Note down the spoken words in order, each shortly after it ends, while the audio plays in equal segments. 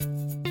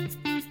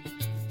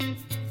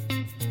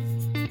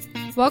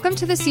Welcome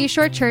to the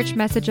Seashore Church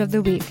Message of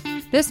the Week.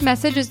 This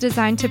message is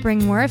designed to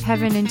bring more of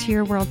heaven into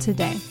your world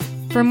today.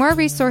 For more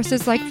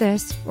resources like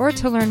this, or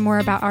to learn more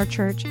about our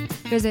church,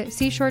 visit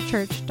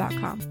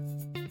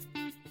seashorechurch.com.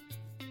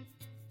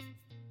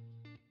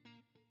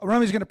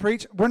 Romy's going to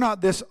preach. We're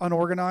not this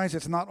unorganized.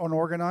 It's not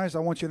unorganized. I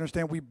want you to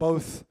understand we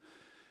both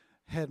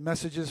had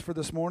messages for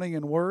this morning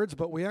and words,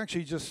 but we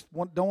actually just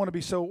don't want to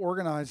be so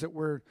organized that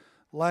we're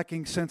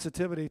lacking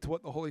sensitivity to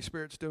what the Holy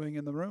Spirit's doing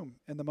in the room,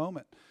 in the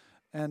moment.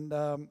 And,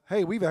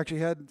 hey, we've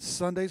actually had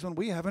Sundays when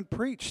we haven't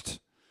preached.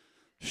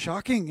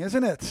 Shocking,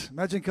 isn't it?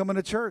 Imagine coming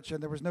to church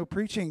and there was no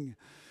preaching.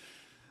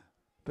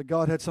 But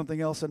God had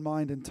something else in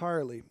mind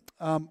entirely.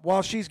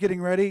 While she's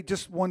getting ready,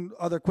 just one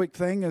other quick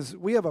thing is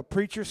we have a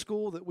preacher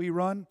school that we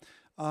run.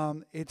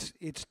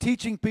 It's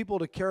teaching people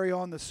to carry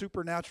on the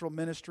supernatural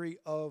ministry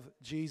of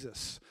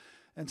Jesus.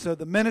 And so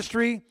the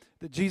ministry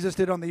that Jesus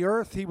did on the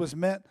earth, he was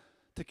meant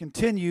to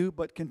continue,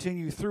 but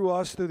continue through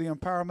us through the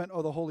empowerment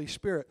of the Holy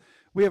Spirit.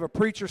 We have a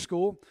preacher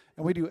school,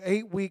 and we do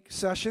 8-week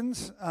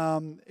sessions.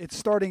 It's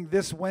starting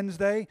this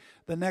Wednesday,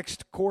 the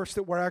next course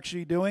that we're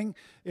actually doing.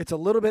 It's a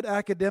little bit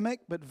academic,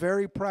 but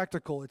very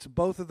practical. It's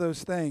both of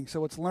those things.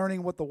 So it's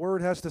learning what the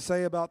Word has to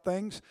say about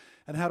things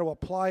and how to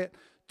apply it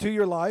to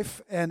your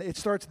life. And it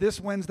starts this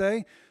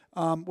Wednesday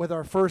with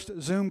our first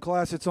Zoom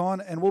class it's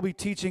on, and we'll be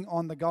teaching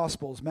on the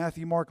Gospels,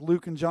 Matthew, Mark,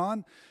 Luke, and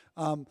John.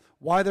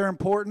 Why they're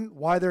important,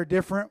 why they're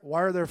different,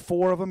 why are there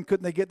 4 of them,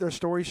 couldn't they get their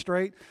story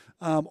straight?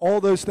 All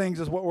those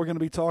things is what we're going to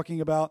be talking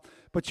about.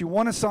 But you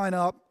want to sign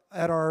up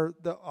at our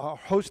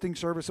hosting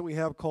service that we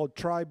have called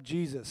Tribe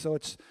Jesus. So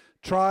it's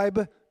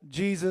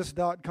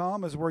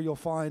tribejesus.com is where you'll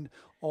find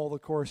all the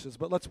courses.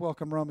 But let's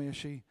welcome Romy as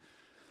she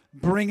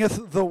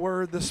bringeth the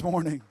word this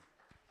morning.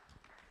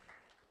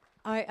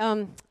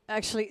 So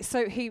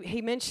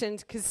he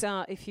mentioned, because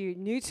if you're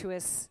new to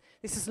us,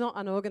 this is not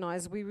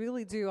unorganized. We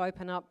really do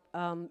open up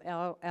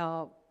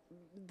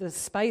the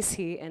space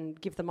here and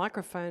give the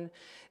microphone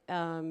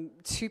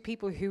to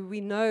people who we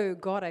know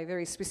got a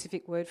very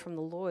specific word from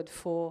the Lord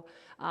for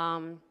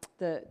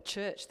the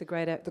church, the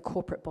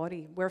corporate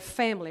body. We're a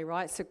family,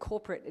 right? So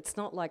corporate, it's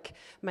not like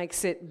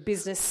makes it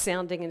business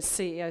sounding and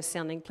CEO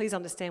sounding. Please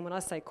understand when I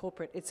say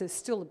corporate, it's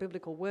still a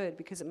biblical word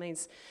because it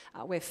means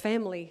we're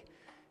family.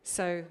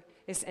 So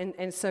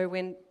so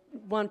when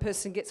one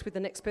person gets with the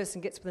next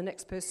person,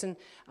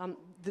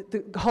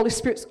 the Holy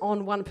Spirit's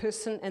on one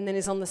person and then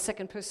is on the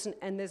second person,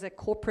 and there's a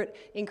corporate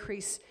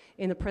increase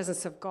in the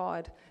presence of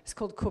God. It's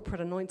called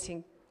corporate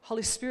anointing.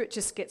 Holy Spirit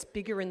just gets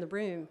bigger in the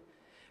room,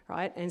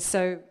 right? And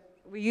so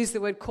we use the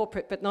word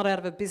corporate, but not out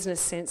of a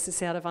business sense.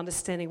 It's out of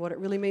understanding what it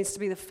really means to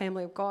be the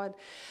family of God.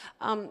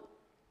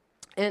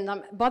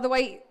 By the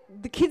way,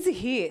 the kids are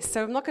here,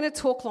 so I'm not going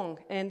to talk long.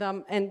 And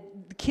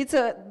the kids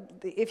are,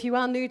 if you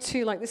are new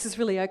to, this is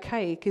really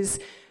okay, because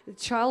the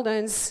child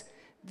owns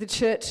the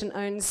church and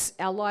owns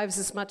our lives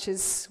as much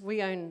as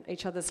we own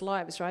each other's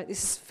lives, right?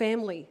 This is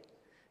family,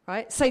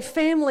 right? Say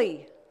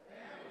family.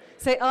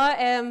 Say, I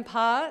am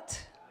part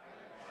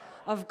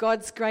of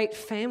God's great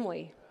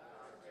family.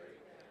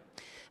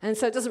 And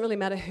so it doesn't really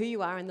matter who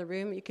you are in the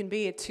room. You can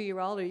be a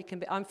 2-year-old or you can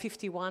be, I'm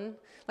 51.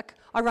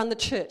 I run the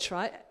church,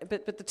 right?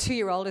 But the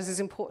 2-year-old is as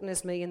important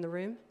as me in the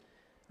room,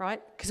 right?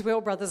 Because we're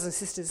all brothers and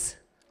sisters.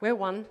 We're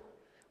one.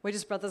 We're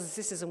just brothers and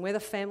sisters, and we're the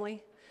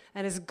family.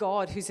 And it's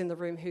God who's in the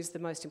room who's the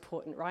most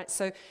important, right?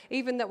 So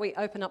even that we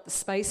open up the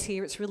space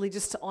here, it's really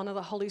just to honor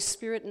the Holy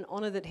Spirit and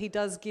honor that he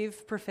does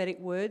give prophetic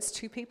words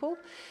to people.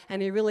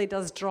 And he really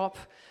does drop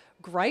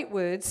great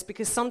words,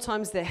 because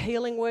sometimes they're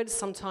healing words,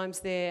 sometimes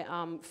they're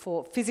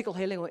for physical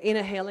healing or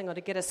inner healing or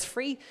to get us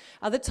free.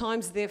 Other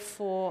times they're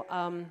for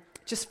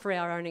just for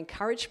our own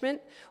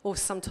encouragement, or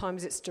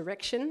sometimes it's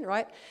direction,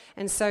 right?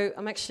 And so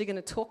I'm actually going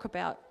to talk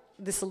about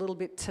this a little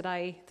bit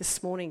today,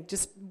 this morning,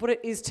 just what it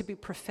is to be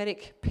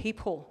prophetic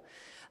people.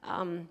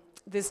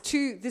 There's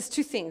two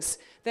things.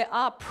 There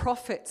are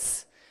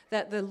prophets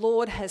that the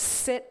Lord has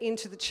set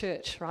into the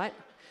church, right?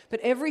 But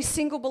every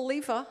single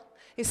believer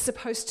is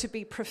supposed to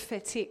be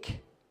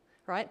prophetic,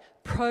 right?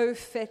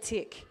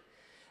 Prophetic,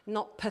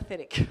 not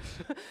pathetic.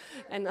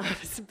 And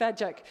it's a bad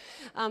joke.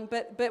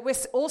 But we're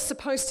all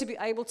supposed to be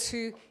able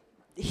to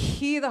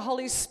hear the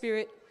Holy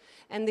Spirit.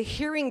 And the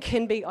hearing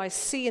can be, I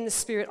see in the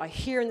Spirit, I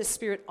hear in the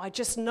Spirit, I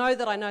just know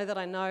that I know that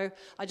I know.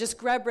 I just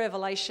grab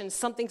revelation.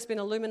 Something's been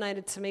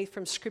illuminated to me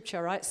from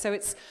Scripture, right? So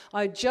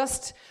I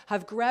just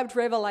have grabbed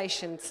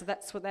revelation. So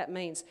that's what that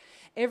means.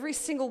 Every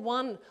single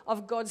one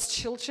of God's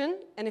children,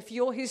 and if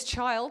you're his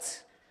child,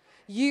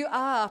 you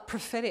are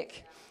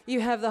prophetic. You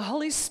have the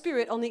Holy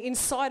Spirit on the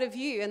inside of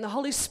you, and the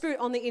Holy Spirit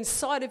on the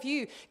inside of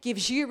you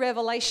gives you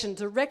revelation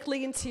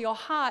directly into your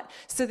heart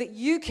so that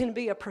you can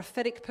be a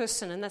prophetic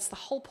person. And that's the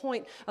whole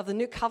point of the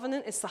new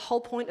covenant. It's the whole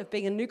point of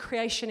being a new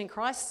creation in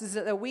Christ, is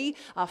that we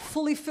are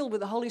fully filled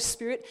with the Holy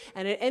Spirit,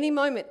 and at any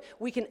moment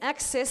we can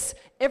access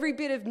every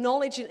bit of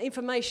knowledge and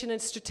information and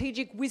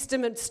strategic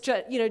wisdom and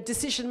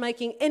decision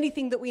making,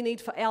 anything that we need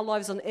for our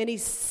lives on any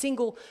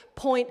single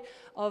point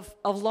of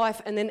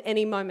life, and then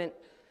any moment.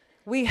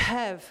 We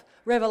have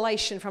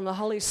revelation from the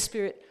Holy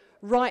Spirit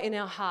right in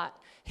our heart.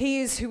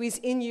 He is who is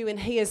in you, and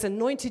he has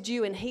anointed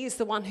you, and he is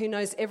the one who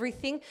knows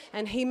everything,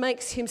 and he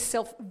makes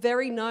himself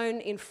very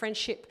known in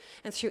friendship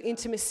and through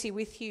intimacy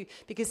with you,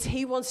 because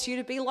he wants you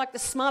to be like the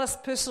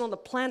smartest person on the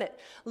planet.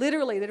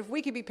 Literally, that if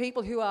we could be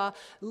people who are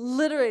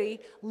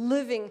literally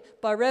living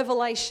by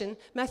revelation,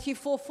 Matthew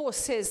 4:4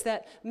 says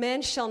that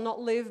man shall not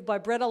live by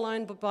bread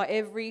alone, but by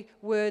every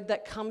word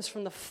that comes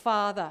from the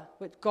Father,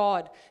 with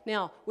God.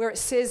 Now, where it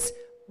says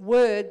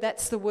word,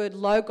 that's the word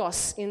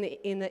logos in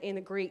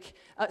the Greek.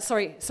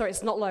 Sorry,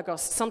 it's not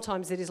logos.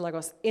 Sometimes it is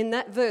logos. In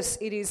that verse,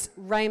 it is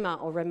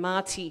rhema or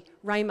remati,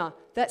 rhema.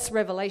 That's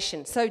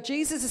revelation. So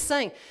Jesus is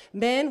saying,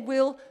 man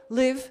will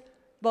live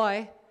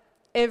by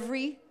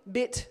every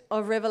bit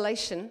of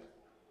revelation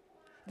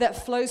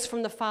that flows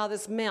from the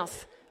Father's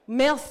mouth.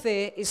 Mouth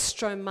there is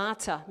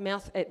stromata.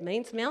 Mouth, it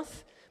means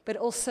mouth, but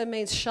it also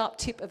means sharp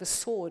tip of a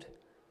sword.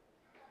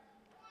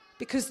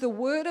 Because the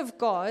word of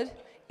God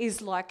is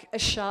like a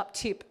sharp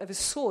tip of a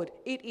sword.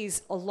 It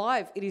is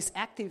alive, it is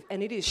active,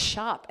 and it is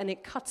sharp, and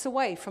it cuts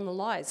away from the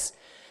lies.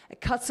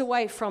 It cuts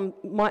away from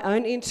my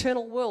own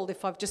internal world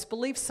if I've just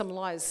believed some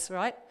lies,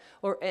 right?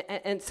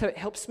 And so it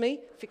helps me,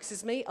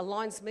 fixes me,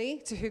 aligns me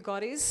to who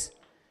God is.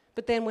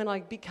 But then when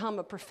I become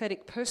a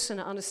prophetic person,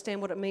 I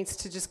understand what it means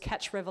to just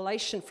catch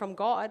revelation from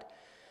God,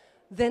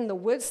 then the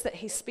words that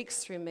he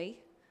speaks through me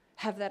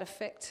have that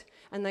effect,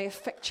 and they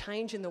affect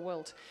change in the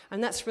world.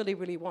 And that's really,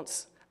 really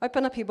wants.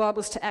 Open up your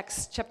Bibles to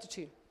Acts chapter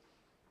 2.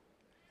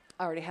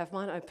 I already have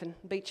mine open.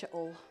 Beat you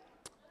all.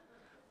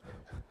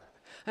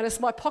 And it's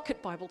my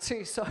pocket Bible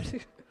too, so I'll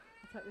take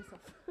this off.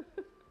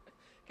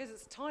 Because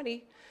it's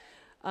tiny.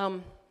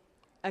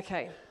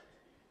 Okay.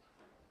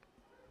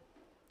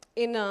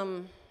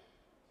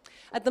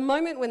 At the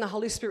moment when the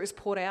Holy Spirit was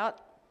poured out,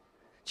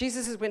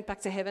 Jesus went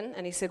back to heaven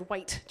and he said,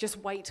 wait, just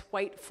wait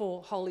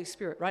for Holy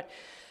Spirit, right?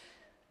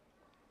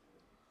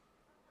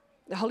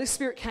 The Holy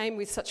Spirit came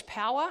with such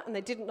power, and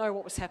they didn't know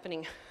what was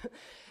happening.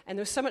 And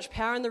there was so much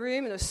power in the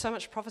room, and there was so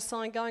much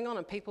prophesying going on,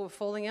 and people were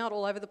falling out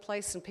all over the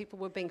place, and people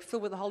were being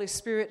filled with the Holy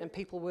Spirit, and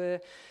people were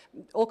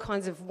all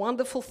kinds of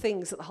wonderful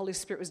things that the Holy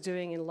Spirit was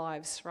doing in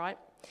lives, right?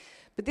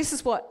 But this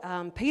is what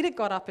Peter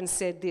got up and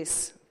said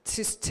this,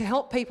 to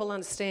help people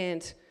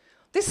understand.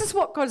 This is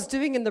what God's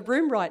doing in the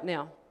room right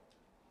now.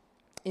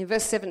 In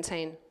verse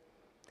 17.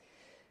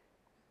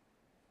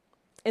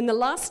 In the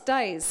last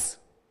days,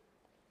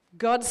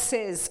 God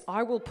says,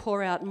 I will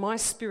pour out my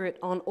Spirit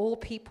on all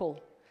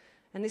people.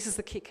 And this is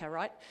the kicker,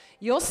 right?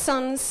 Your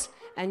sons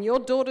and your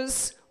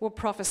daughters will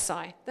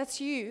prophesy.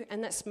 That's you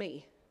and that's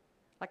me.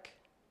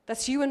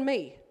 That's you and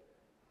me.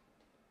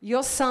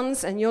 Your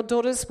sons and your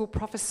daughters will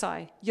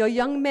prophesy. Your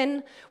young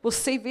men will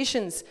see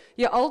visions.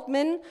 Your old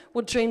men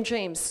will dream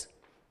dreams.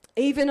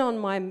 Even on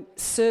my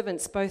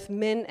servants, both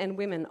men and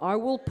women, I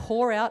will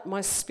pour out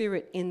my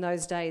Spirit in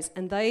those days,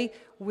 and they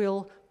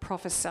will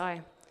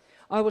prophesy.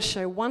 I will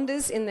show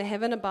wonders in the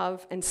heaven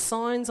above and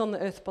signs on the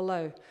earth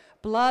below,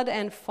 blood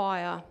and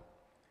fire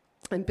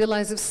and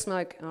billows of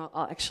smoke.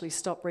 I'll actually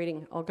stop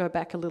reading. I'll go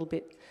back a little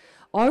bit.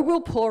 I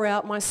will pour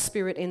out my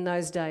Spirit in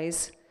those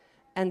days,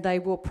 and they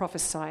will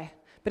prophesy.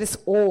 But it's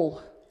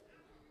all.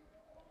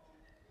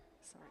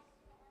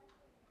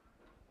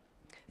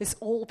 It's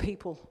all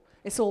people.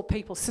 It's all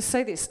people. So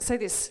say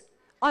this.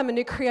 I'm a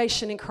new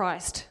creation in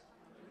Christ.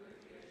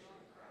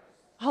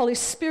 Holy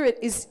Spirit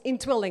is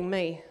indwelling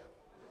me.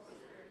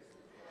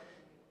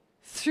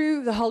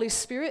 Through the Holy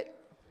Spirit,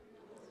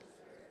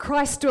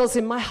 Christ dwells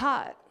in my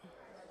heart.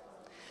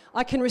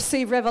 I can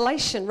receive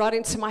revelation right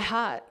into my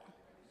heart.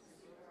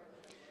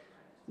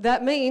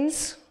 That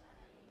means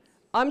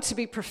I'm to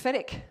be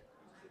prophetic.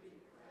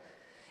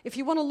 If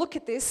you want to look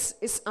at this,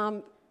 it's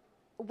 1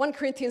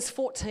 Corinthians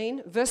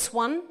 14, verse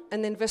 1,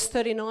 and then verse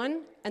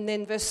 39, and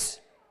then verse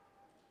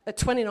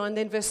 29,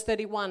 then verse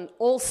 31.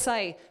 All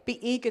say, be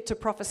eager to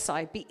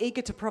prophesy. Be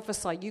eager to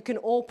prophesy. You can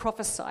all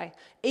prophesy.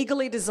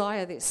 Eagerly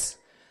desire this.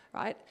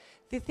 Right?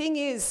 The thing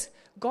is,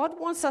 God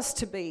wants us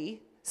to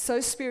be so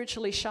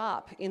spiritually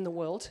sharp in the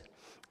world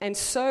and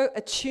so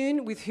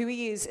attuned with who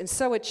he is and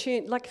so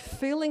attuned, like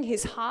feeling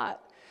his heart.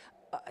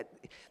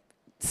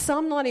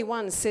 Psalm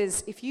 91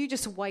 says, if you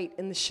just wait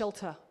in the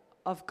shelter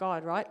of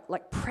God, right?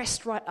 Like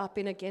pressed right up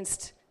in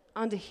against,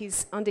 under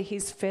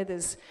his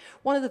feathers.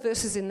 One of the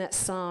verses in that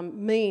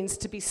psalm means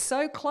to be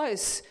so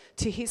close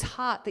to his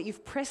heart that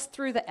you've pressed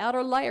through the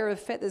outer layer of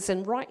feathers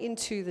and right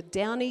into the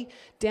downy,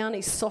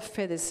 soft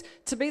feathers.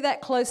 To be that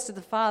close to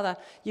the Father,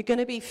 you're going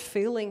to be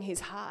feeling his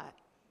heart.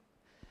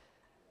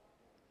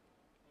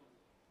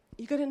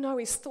 You're going to know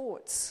his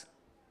thoughts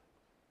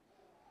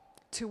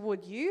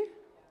toward you,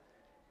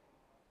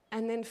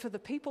 and then for the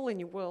people in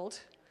your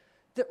world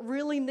that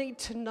really need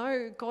to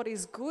know God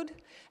is good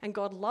and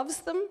God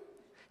loves them.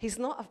 He's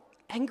not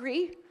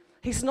angry.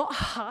 He's not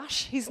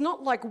harsh. He's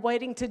not like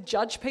waiting to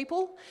judge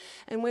people.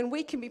 And when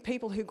we can be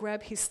people who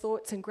grab his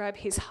thoughts and grab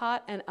his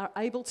heart and are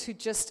able to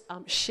just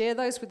share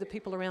those with the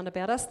people around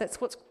about us, that's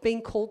what's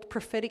being called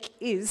prophetic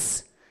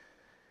is.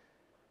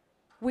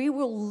 we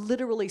will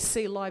literally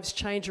see lives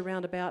change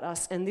around about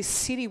us, and this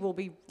city will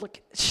be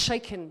like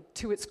shaken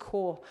to its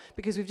core,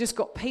 because we've just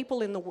got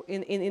people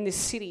in this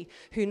city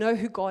who know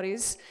who God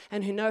is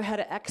and who know how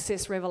to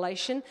access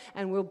revelation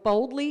and will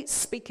boldly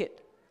speak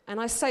it. And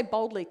I say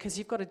boldly because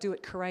you've got to do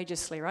it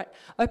courageously, right?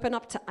 Open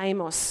up to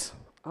Amos.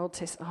 Old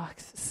Testament. Oh,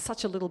 it's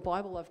such a little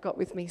Bible I've got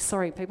with me.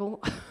 Sorry,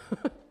 people.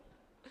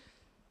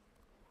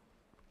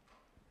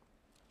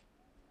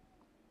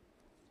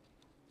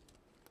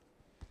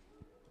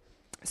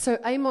 So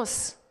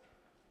Amos,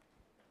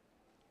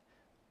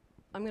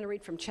 I'm going to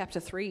read from chapter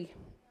 3,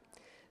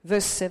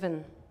 verse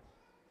 7.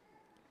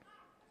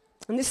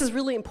 And this is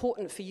really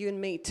important for you and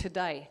me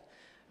today,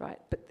 right?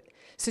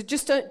 So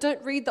just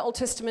don't read the Old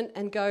Testament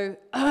and go,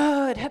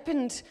 oh, it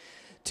happened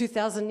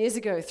 2,000 years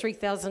ago,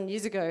 3,000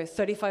 years ago,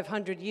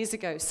 3,500 years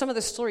ago. Some of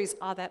the stories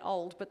are that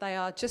old, but they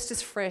are just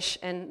as fresh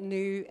and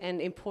new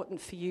and important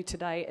for you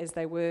today as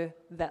they were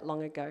that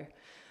long ago,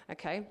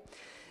 okay?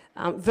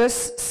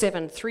 Verse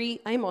 7,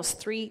 Amos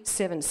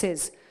 3:7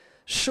 says,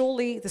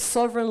 "Surely the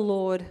sovereign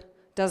Lord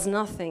does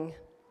nothing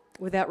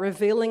without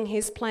revealing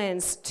his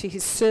plans to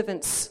his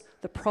servants,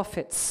 the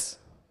prophets."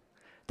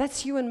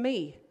 That's you and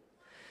me.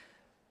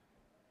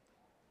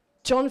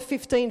 John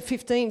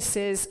 15:15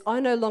 says,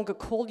 "I no longer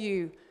call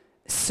you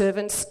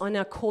servants, I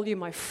now call you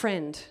my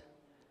friend."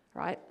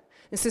 Right?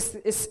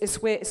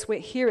 It's where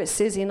here it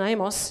says in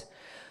Amos,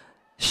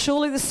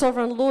 "Surely the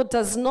sovereign Lord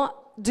does not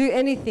do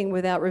anything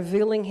without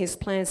revealing his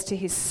plans to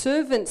his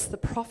servants, the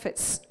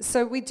prophets."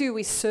 So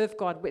we serve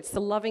God. It's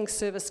the loving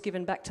service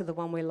given back to the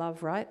one we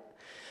love, right?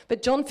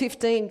 But John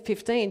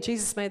 15:15,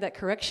 Jesus made that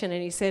correction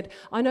and he said,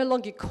 "I no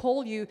longer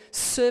call you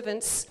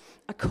servants,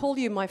 I call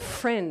you my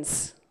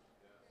friends."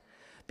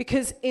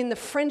 Because in the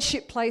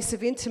friendship place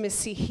of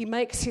intimacy, he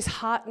makes his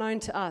heart known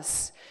to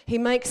us. He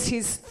makes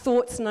his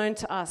thoughts known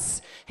to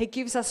us. He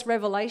gives us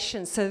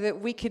revelation so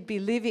that we could be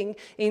living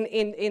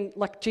in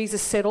like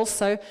Jesus said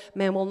also,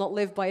 man will not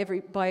live by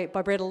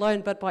bread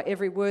alone, but by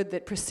every word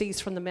that proceeds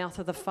from the mouth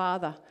of the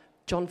Father.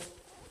 John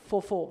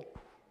 4:4.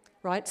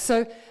 Right?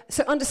 So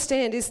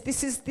understand,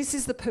 this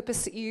is the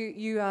purpose that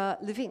you are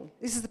living.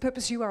 This is the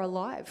purpose you are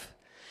alive.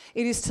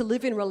 It is to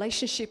live in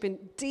relationship,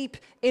 in deep,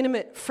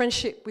 intimate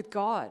friendship with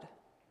God.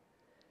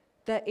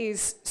 That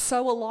is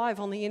so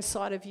alive on the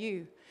inside of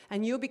you.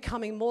 And you're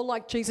becoming more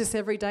like Jesus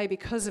every day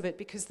because of it.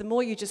 Because the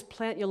more you just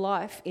plant your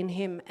life in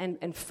him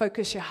and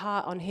focus your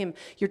heart on him,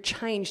 you're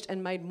changed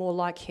and made more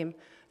like him.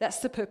 That's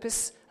the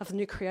purpose of the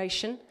new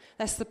creation.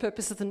 That's the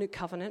purpose of the new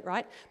covenant,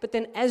 right? But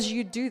then as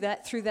you do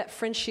that, through that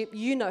friendship,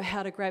 you know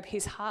how to grab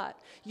his heart.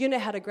 You know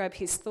how to grab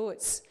his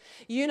thoughts.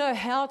 You know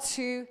how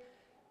to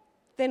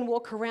then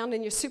walk around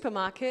in your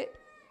supermarket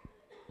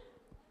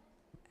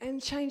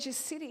and change your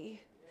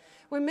city.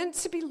 We're meant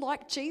to be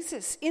like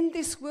Jesus. In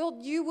this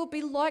world, you will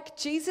be like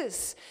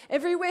Jesus.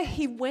 Everywhere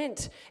he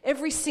went,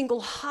 every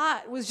single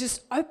heart was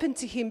just open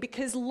to him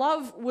because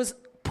love was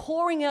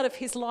pouring out of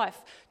his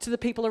life to the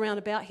people around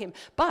about him.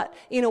 But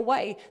in a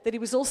way that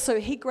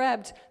he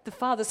grabbed the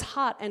Father's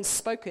heart and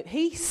spoke it.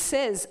 He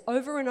says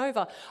over and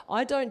over,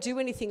 I don't do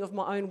anything of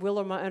my own will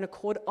or my own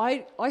accord.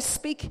 I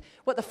speak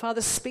what the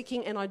Father's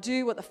speaking and I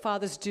do what the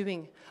Father's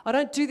doing. I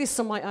don't do this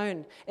on my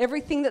own.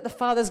 Everything that the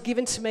Father's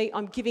given to me,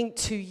 I'm giving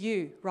to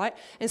you, right?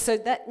 And so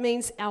that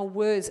means our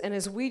words. And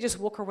as we just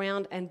walk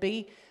around and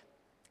be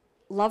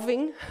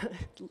loving,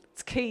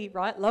 it's key,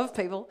 right? Love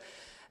people.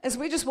 As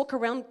we just walk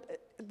around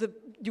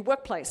your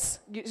workplace,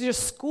 your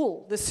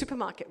school, the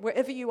supermarket,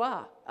 wherever you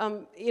are,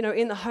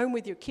 in the home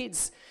with your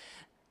kids,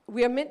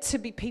 we are meant to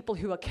be people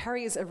who are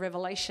carriers of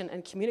revelation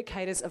and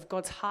communicators of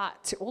God's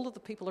heart to all of the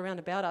people around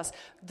about us.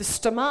 The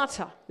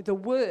stomata,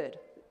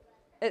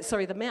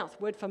 the mouth,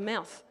 word for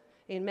mouth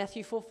in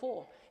Matthew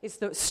 4:4. It's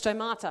the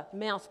stomata,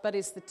 mouth, but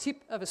it's the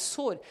tip of a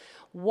sword.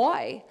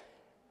 Why?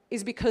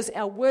 Is because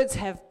our words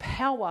have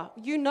power.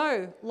 You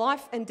know,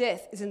 life and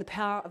death is in the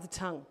power of the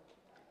tongue.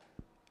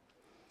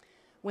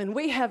 When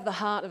we have the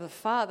heart of the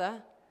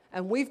Father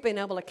and we've been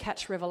able to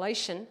catch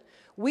revelation,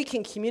 we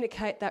can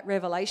communicate that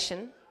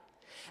revelation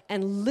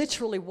and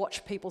literally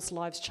watch people's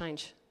lives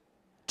change,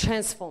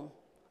 transform,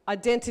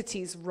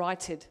 identities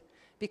righted,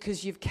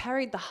 because you've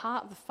carried the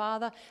heart of the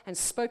Father and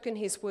spoken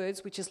his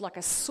words, which is like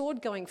a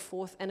sword going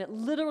forth, and it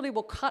literally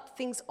will cut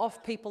things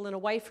off people and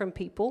away from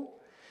people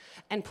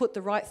and put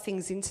the right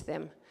things into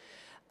them.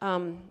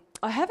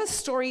 I have a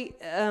story...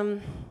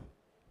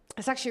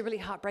 It's actually a really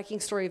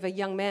heartbreaking story of a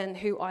young man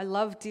who I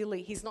love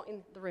dearly. He's not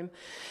in the room.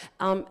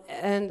 I've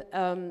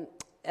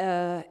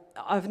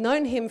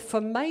known him for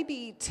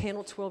maybe 10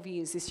 or 12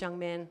 years, this young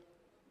man.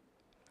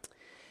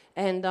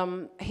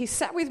 And he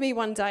sat with me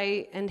one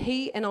day, and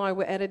he and I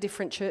were at a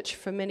different church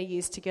for many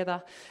years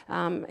together.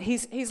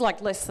 He's like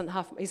less than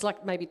half, he's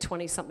like maybe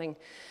 20-something.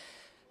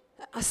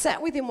 I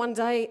sat with him one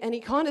day, and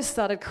he kind of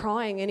started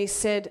crying, and he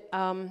said...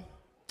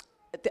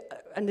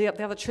 and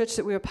the other church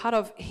that we were part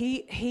of,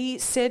 he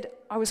said,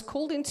 I was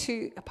called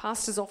into a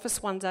pastor's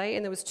office one day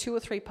and there was 2 or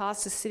 3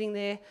 pastors sitting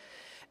there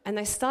and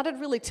they started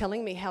really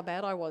telling me how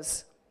bad I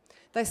was.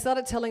 They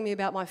started telling me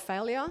about my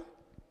failure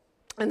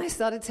and they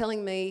started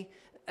telling me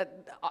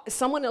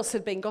someone else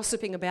had been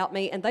gossiping about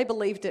me, and they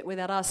believed it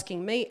without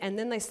asking me, and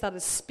then they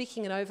started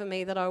speaking it over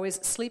me that I was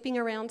sleeping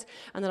around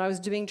and that I was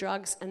doing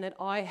drugs and that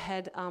I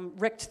had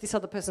wrecked this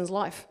other person's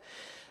life.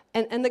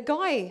 And the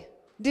guy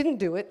didn't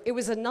do it. It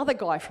was another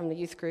guy from the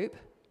youth group,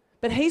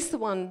 but he's the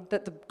one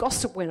that the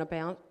gossip went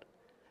about,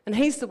 and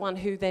he's the one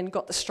who then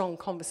got the strong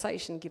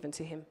conversation given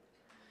to him.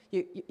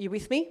 You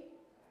with me?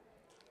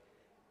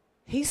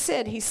 He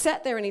said, he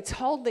sat there and he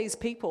told these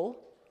people,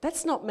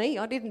 that's not me,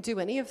 I didn't do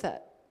any of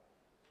that.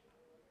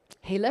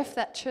 He left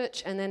that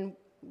church and then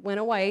went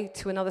away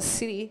to another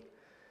city,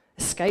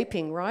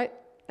 escaping, right?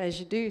 As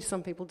you do,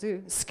 some people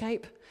do,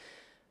 escape.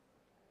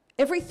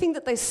 Everything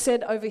that they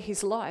said over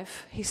his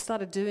life, he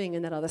started doing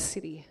in that other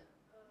city.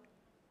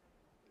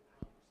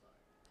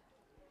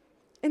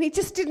 And he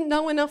just didn't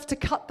know enough to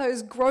cut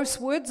those gross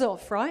words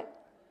off, right?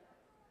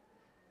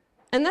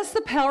 And that's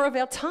the power of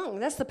our tongue.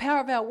 That's the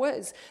power of our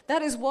words.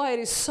 That is why it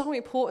is so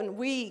important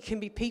we can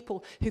be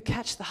people who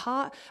catch the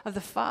heart of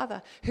the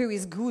Father, who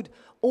is good,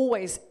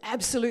 always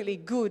absolutely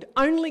good,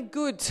 only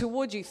good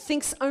toward you,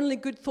 thinks only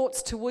good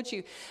thoughts toward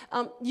you.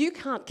 You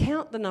can't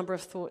count the number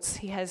of thoughts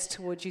he has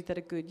toward you that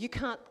are good. You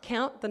can't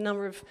count the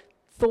number of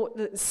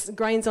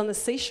grains on the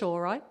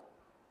seashore, right?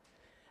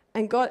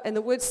 And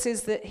the word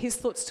says that his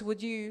thoughts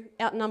toward you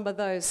outnumber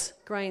those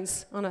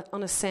grains on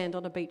a sand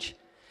on a beach.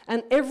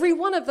 And every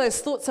one of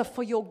those thoughts are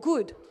for your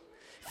good,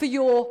 for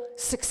your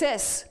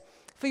success,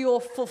 for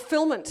your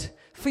fulfillment,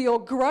 for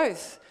your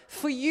growth,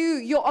 for you,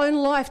 your own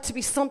life to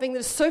be something that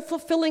is so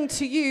fulfilling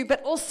to you,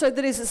 but also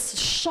that is a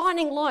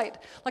shining light,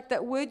 like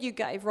that word you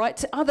gave, right,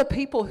 to other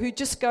people who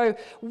just go,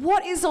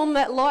 what is on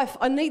that life?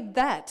 I need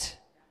that,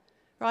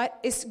 right?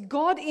 It's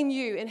God in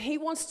you, and he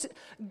wants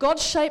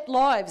God-shaped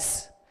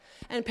lives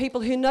and people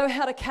who know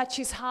how to catch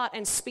his heart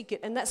and speak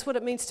it, and that's what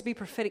it means to be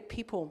prophetic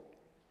people.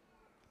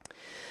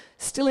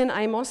 Still in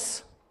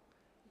Amos,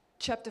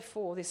 chapter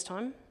 4 this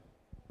time.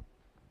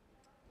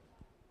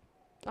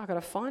 I've got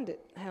to find it.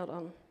 Hold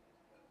on.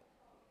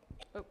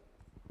 Oh.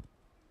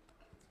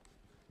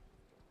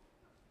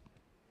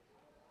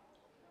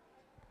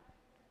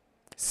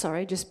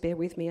 Sorry, just bear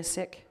with me a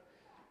sec.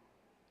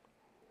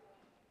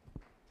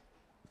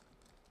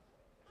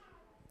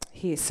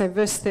 Here, so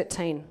verse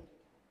 13.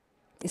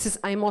 This is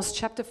Amos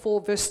chapter 4,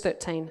 verse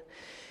 13.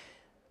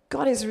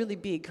 God is really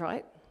big,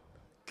 right?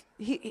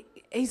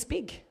 He's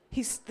big.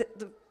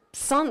 The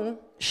sun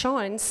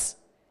shines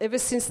ever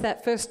since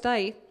that first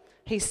day,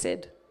 he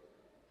said,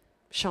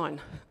 shine.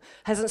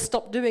 Hasn't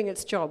stopped doing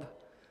its job,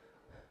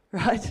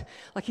 right?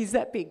 Like he's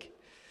that big,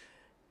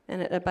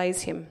 and it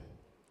obeys him.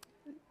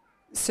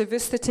 So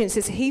verse 13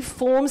 says, he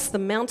forms the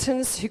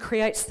mountains, who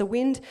creates the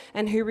wind,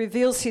 and who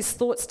reveals his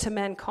thoughts to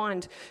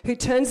mankind, who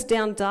turns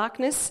down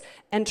darkness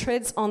and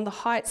treads on the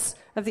heights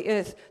of the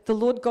earth. The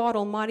Lord God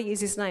Almighty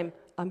is his name.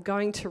 I'm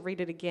going to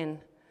read it again,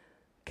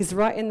 because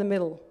right in the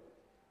middle,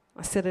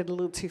 I said it a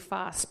little too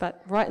fast,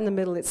 but right in the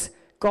middle it's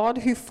God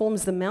who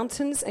forms the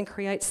mountains and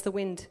creates the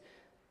wind.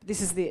 This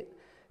is it.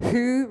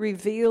 Who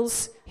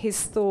reveals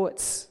his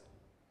thoughts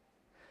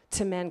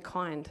to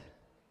mankind.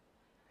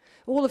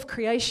 All of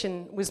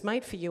creation was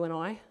made for you and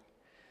I.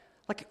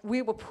 Like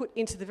we were put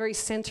into the very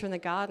center in the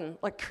garden.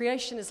 Like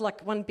creation is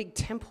like one big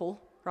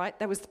temple, right?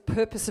 That was the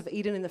purpose of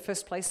Eden in the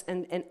first place,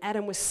 and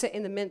Adam was set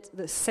in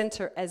the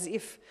center as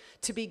if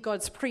to be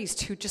God's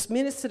priest who just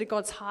minister to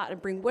God's heart and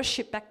bring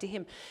worship back to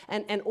him.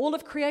 And all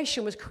of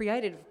creation was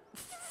created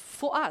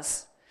for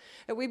us.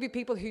 And we be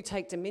people who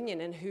take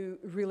dominion and who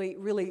really,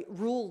 really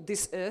rule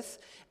this earth,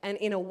 and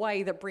in a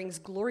way that brings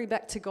glory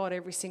back to God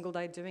every single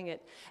day doing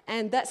it.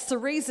 And that's the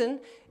reason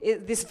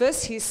this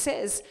verse here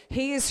says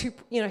he is who,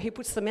 he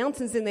puts the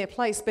mountains in their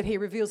place, but he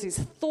reveals his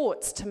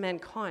thoughts to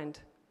mankind.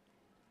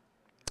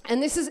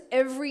 And this is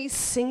every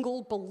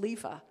single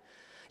believer.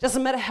 It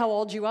doesn't matter how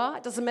old you are.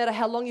 It doesn't matter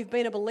how long you've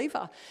been a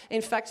believer.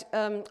 In fact,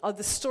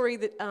 the story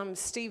that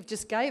Steve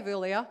just gave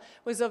earlier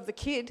was of the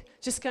kid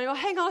just going, oh,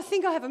 hang on, I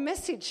think I have a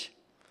message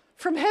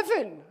from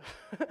heaven.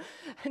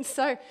 And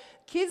so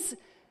kids,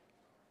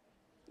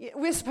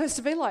 we're supposed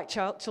to be like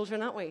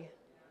children, aren't we?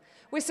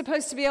 We're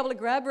supposed to be able to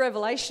grab a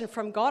revelation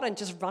from God and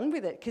just run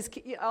with it. Because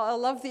I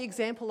love the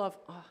example of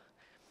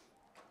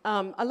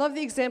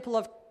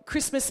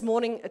Christmas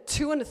morning, a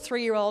 2 and a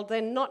 3-year-old, they're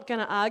not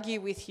going to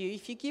argue with you.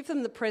 If you give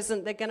them the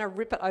present, they're going to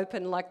rip it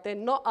open. Like they're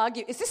not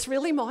arguing. Is this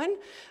really mine?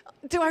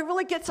 Do I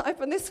really get to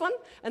open this one?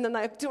 And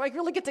then do I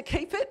really get to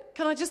keep it?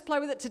 Can I just play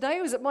with it today,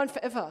 or is it mine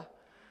forever?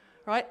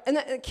 Right? And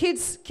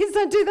kids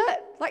don't do that.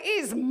 Like, it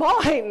is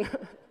mine.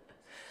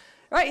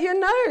 Right?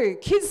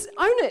 Kids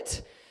own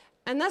it.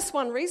 And that's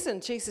one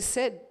reason Jesus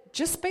said,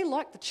 just be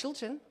like the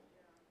children.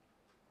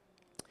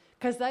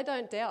 Because they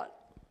don't doubt.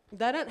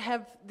 They don't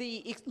have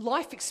the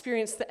life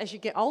experience that as you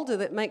get older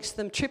that makes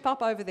them trip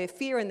up over their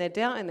fear and their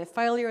doubt and their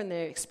failure and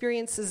their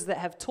experiences that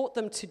have taught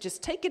them to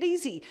just take it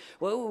easy.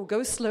 Whoa,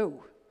 go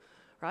slow,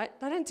 right?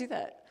 They don't do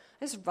that.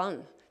 They just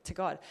run to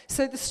God.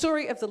 So the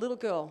story of the little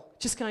girl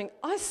just going,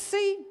 I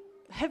see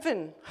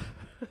heaven.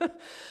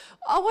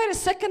 Oh, wait a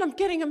second, I'm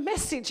getting a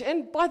message.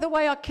 And by the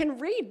way, I can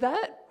read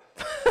that.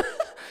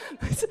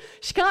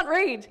 She can't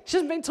read. She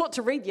hasn't been taught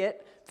to read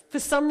yet. For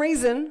some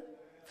reason,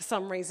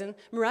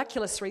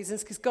 miraculous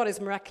reasons, because God is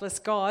miraculous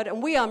God,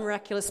 and we are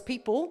miraculous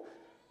people,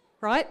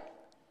 right?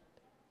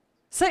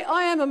 Say,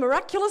 I am a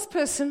miraculous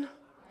person.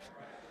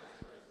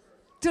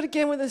 Do it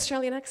again with an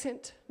Australian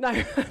accent.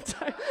 No,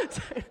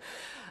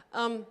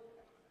 don't.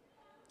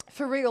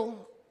 For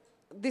real,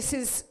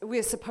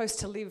 we're supposed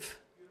to live.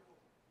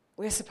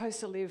 We're supposed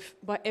to live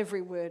by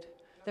every word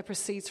that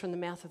proceeds from the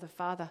mouth of the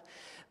Father.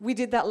 We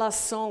did that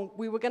last song.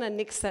 We were going to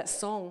nix that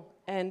song,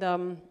 and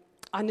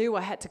I knew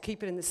I had to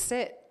keep it in the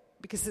set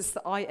because it's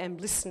the I am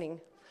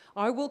listening.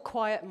 I will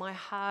quiet my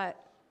heart.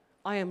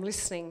 I am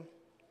listening.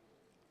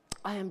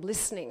 I am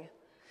listening.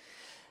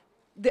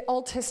 The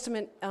Old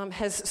Testament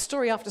has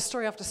story after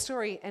story after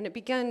story, and it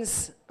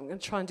begins, I'm going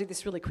to try and do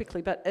this really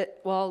quickly,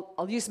 but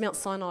I'll use Mount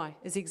Sinai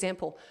as the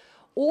example.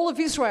 All of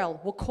Israel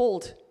were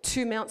called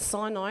to Mount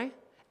Sinai,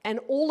 and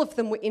all of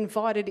them were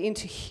invited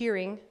into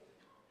hearing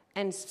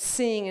and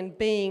seeing and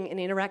being and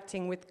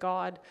interacting with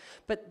God.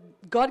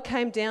 But God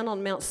came down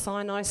on Mount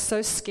Sinai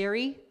so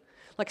scary,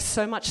 like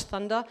so much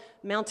thunder,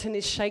 mountain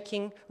is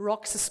shaking,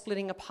 rocks are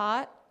splitting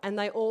apart, and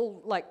they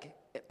all like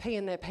pee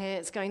in their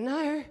pants going,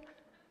 no.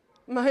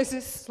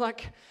 Moses,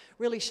 like,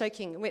 really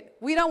shaking. Went,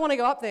 we don't want to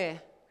go up there.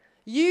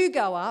 You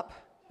go up,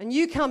 and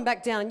you come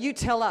back down, and you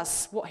tell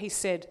us what he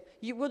said.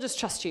 We'll just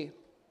trust you.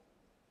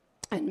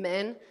 And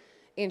man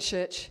in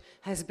church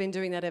has been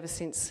doing that ever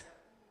since.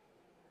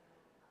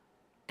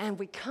 And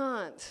we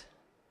can't.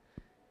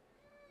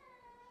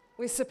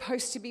 We're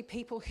supposed to be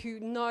people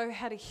who know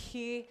how to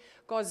hear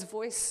God's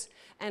voice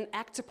and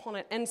act upon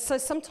it. And so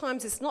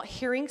sometimes it's not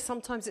hearing,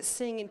 sometimes it's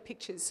seeing in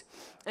pictures.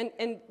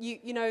 And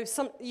you know,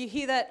 you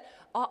hear that,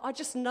 I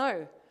just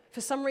know.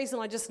 For some reason,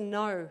 I just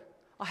know.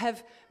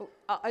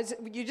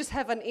 You just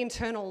have an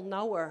internal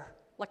knower,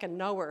 like a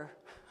knower.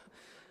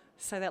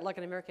 Say that like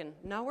an American.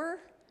 Knower?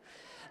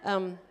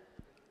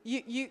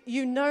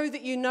 You know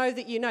that you know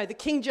that you know. The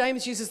King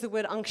James uses the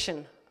word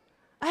unction.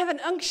 I have an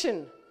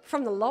unction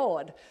from the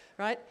Lord,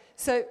 right?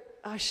 So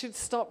I should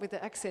stop with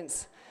the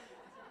accents.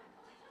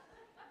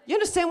 You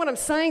understand what I'm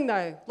saying,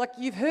 though? Like,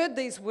 you've heard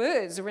these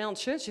words around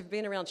church. You've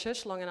been around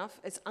church long enough.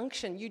 It's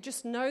unction. You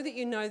just know that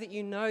you know that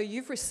you know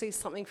you've received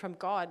something from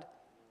God.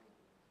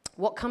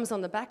 What comes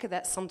on the back of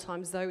that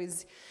sometimes, though,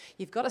 is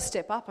you've got to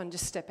step up and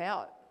just step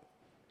out.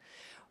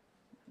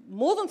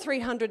 More than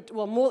 300,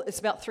 it's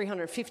about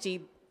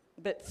 350,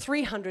 but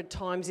 300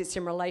 times it's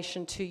in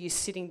relation to you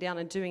sitting down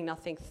and doing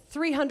nothing.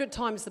 300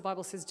 times the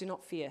Bible says, do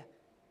not fear.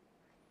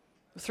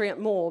 300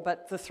 more,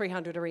 but the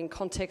 300 are in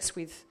context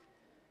with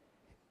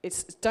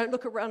don't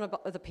look around at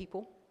other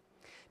people.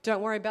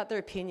 Don't worry about their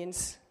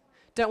opinions.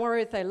 Don't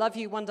worry if they love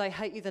you one day,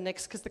 hate you the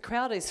next, because the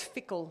crowd is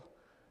fickle.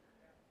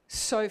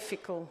 So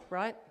fickle,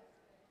 right?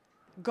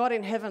 God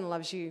in heaven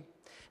loves you,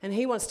 and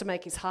he wants to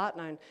make his heart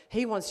known.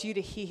 He wants you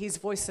to hear his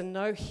voice and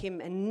know him,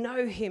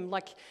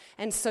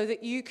 and so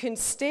that you can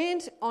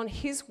stand on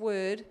his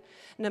word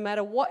no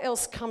matter what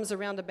else comes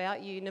around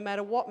about you, no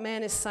matter what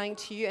man is saying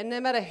to you, and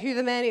no matter who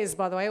the man is,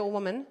 by the way, or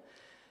woman.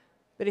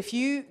 But if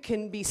you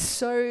can be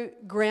so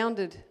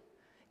grounded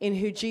in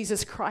who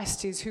Jesus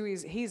Christ is,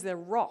 he's the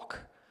rock.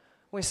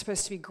 We're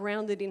supposed to be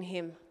grounded in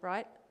him,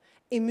 right?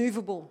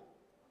 Immovable.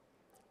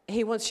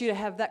 He wants you to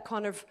have that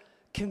kind of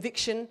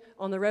conviction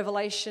on the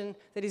revelation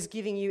that he's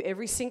giving you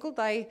every single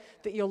day,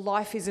 that your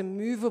life is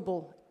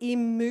immovable,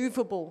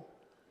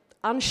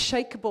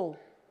 unshakable,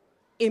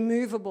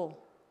 immovable.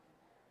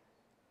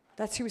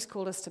 That's who he's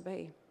called us to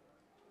be.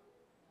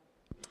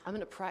 I'm going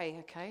to pray,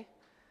 okay?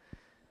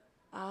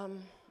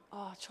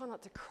 Try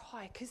not to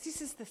cry, because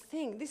this is the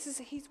thing.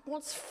 He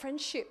wants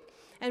friendship.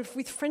 And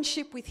with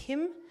friendship with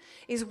him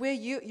is where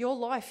your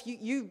life,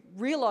 you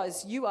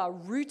realize you are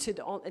rooted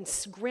on and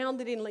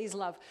grounded in his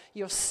love.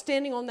 You're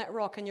standing on that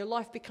rock, and your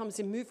life becomes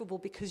immovable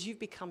because you've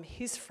become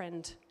his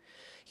friend.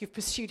 You've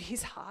pursued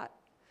his heart.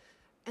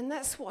 And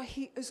that's what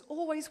he has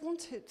always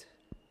wanted.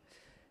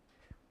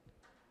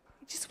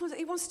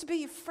 He wants to be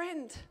your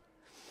friend.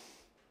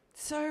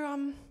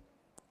 So,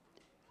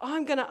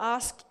 I'm going to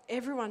ask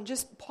everyone,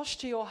 just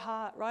posture your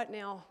heart right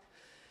now.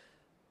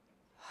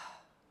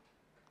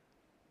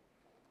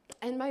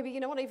 And maybe, you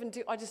know what I even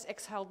do? I just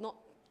exhaled, not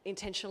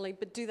intentionally,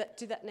 but do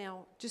that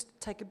now. Just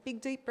take a big,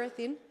 deep breath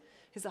in,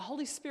 because the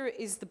Holy Spirit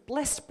is the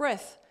blessed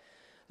breath.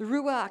 The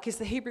ruach is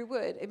the Hebrew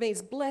word. It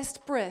means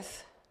blessed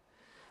breath.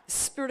 The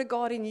Spirit of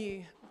God in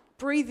you.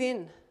 Breathe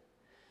in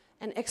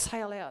and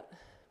exhale out.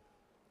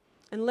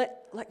 And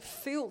let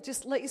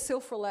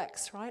yourself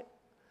relax, right?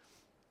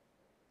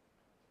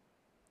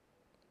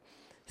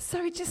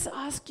 So we just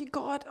ask you,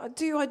 God, I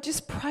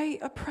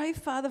pray,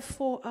 Father,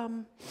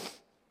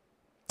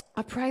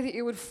 I pray that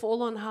you would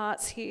fall on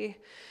hearts here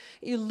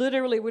You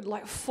literally would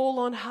like fall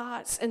on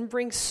hearts and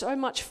bring so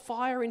much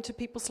fire into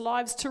people's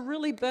lives to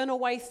really burn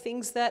away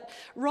things that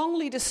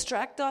wrongly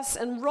distract us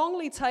and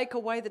wrongly take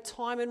away the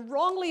time and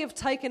wrongly have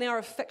taken our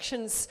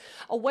affections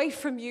away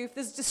from you. If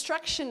there's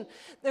distraction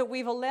that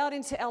we've allowed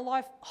into our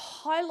life,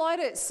 highlight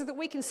it so that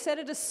we can set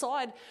it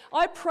aside.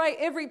 I pray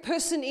every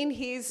person in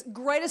here's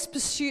greatest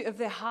pursuit of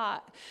their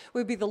heart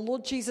would be the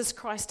Lord Jesus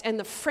Christ and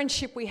the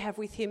friendship we have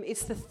with him.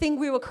 It's the thing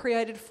we were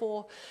created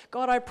for.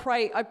 God, I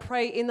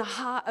pray in the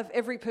heart of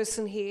every person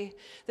here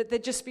that there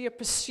just be a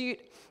pursuit.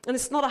 And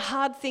it's not a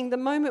hard thing. The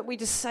moment we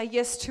just say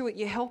yes to it,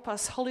 you help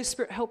us. Holy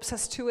Spirit helps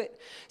us to it.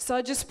 So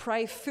I just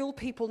pray, fill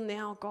people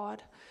now,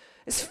 God.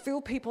 Just fill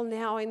people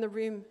now in the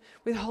room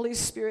with Holy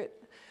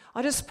Spirit.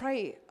 I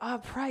pray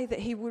that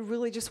he would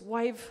really just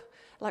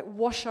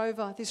wash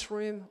over this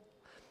room.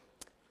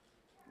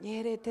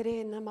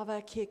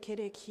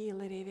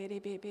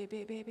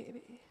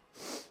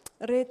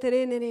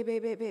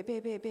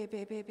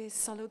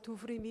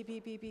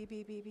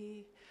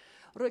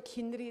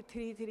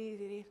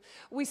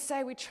 We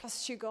say we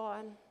trust you,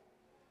 God.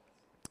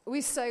 We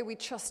say we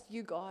trust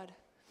you, God.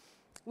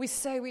 We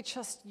say we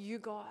trust you,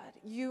 God.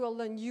 You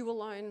alone, you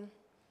alone.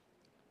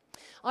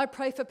 I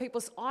pray for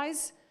people's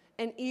eyes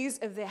and ears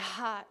of their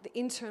heart. The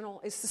internal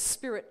is the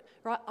spirit,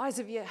 right? Eyes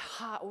of your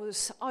heart or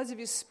the eyes of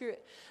your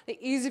spirit. The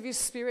ears of your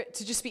spirit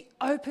to just be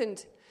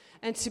opened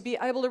and to be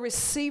able to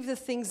receive the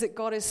things that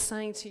God is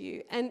saying to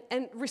you and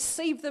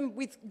receive them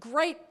with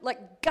great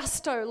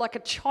gusto, like a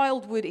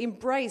child would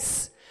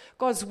embrace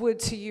God's word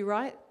to you,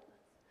 right?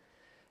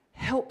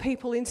 Help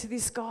people into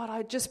this, God.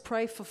 I just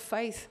pray for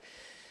faith.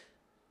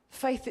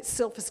 Faith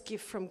itself is a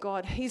gift from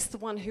God. He's the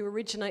one who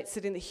originates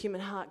it in the human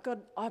heart.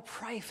 God, I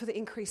pray for the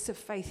increase of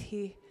faith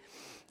here.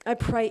 I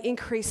pray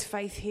increase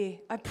faith here.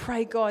 I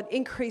pray, God,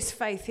 increase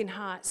faith in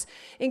hearts.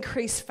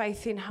 Increase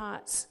faith in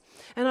hearts.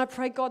 And I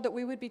pray, God, that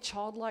we would be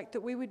childlike,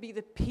 that we would be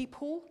the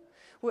people,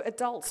 we're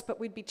adults, but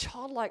we'd be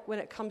childlike when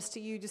it comes to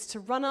you, just to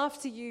run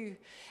after you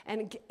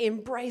and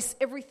embrace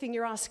everything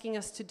you're asking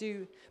us to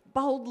do.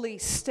 Boldly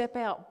step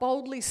out,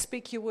 boldly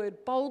speak your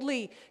word,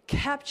 boldly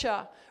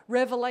capture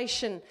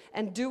revelation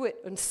and do it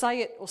and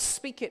say it or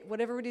speak it,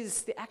 whatever it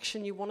is, the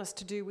action you want us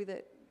to do with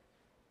it.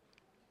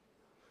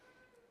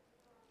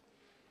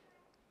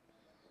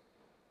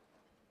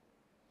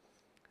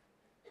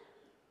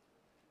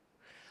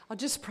 I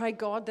just pray,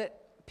 God,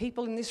 that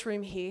people in this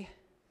room here,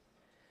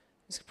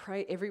 just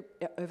pray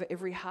over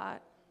every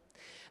heart,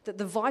 that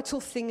the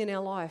vital thing in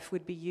our life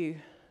would be you.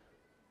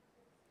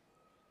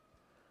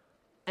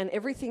 And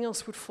everything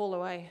else would fall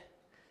away.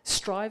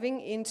 Striving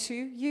into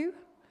you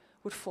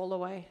would fall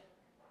away.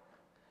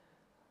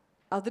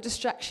 Other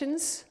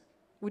distractions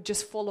would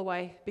just fall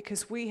away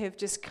because we have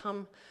just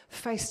come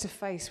face to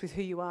face with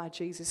who you are,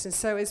 Jesus. And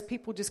so as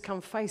people just come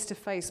face to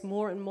face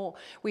more and more,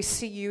 we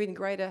see you in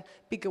greater,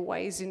 bigger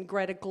ways, in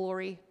greater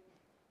glory.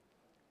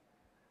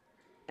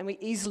 And we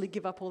easily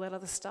give up all that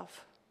other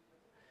stuff.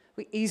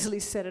 We easily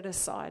set it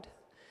aside.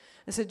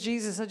 And so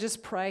Jesus, I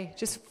just pray,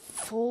 just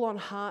fall on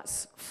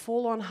hearts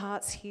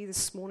here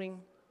this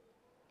morning.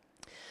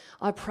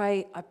 I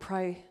pray,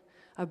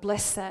 I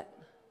bless that.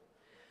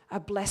 I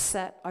bless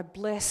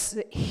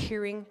the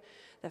hearing,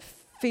 the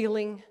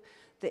feeling,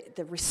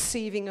 the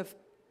receiving of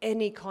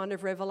any kind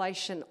of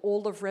revelation,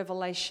 all of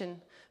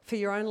revelation for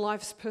your own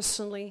lives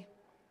personally,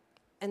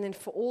 and then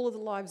for all of the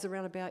lives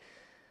around about.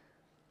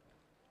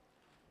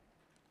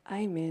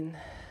 Amen.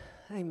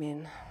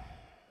 Amen.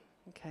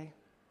 Okay.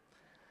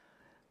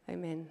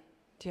 Amen.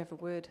 Do you have a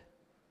word?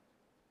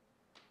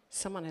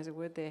 Someone has a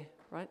word there,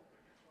 right?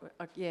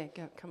 Yeah,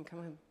 go, come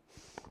home.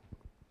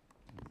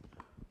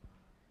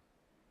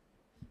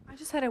 I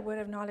just had a word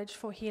of knowledge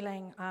for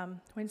healing.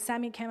 When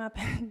Sammy came up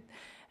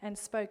and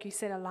spoke, you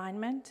said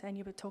alignment, and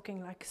you were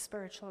talking like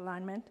spiritual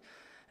alignment.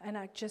 And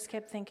I just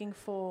kept thinking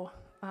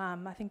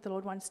I think the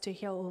Lord wants to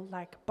heal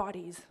like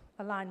bodies,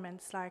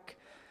 alignments, like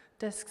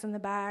discs in the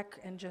back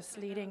and just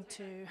leading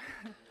to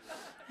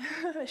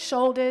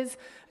shoulders,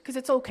 because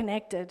it's all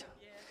connected.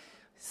 Yeah.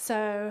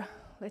 So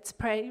let's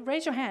pray.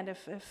 Raise your hand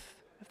if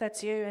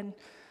that's you, and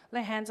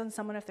lay hands on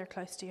someone if they're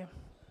close to you.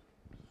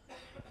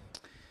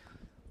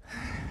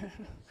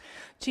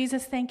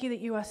 Jesus, thank you that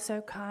you are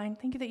so kind.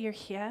 Thank you that you're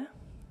here.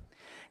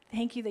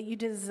 Thank you that you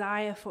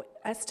desire for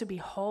us to be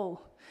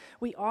whole.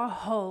 We are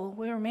whole.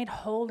 We are made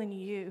whole in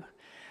you,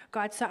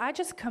 God. So I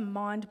just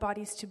command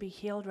bodies to be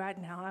healed right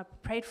now. I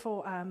prayed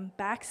for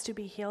backs to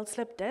be healed,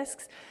 slip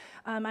discs.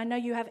 I know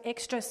you have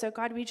extras, so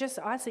God, we just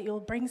ask that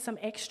you'll bring some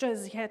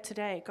extras here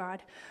today,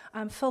 God.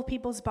 Fill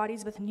people's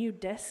bodies with new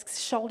discs,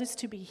 shoulders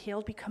to be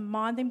healed. We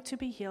command them to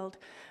be healed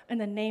in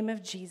the name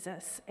of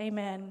Jesus.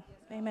 Amen.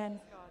 Yes,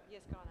 amen.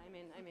 Yes, God.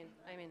 Amen. Amen.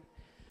 Amen.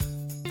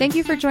 Thank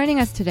you for joining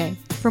us today.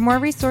 For more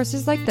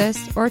resources like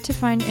this, or to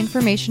find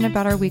information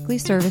about our weekly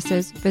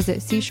services, visit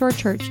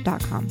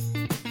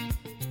seashorechurch.com.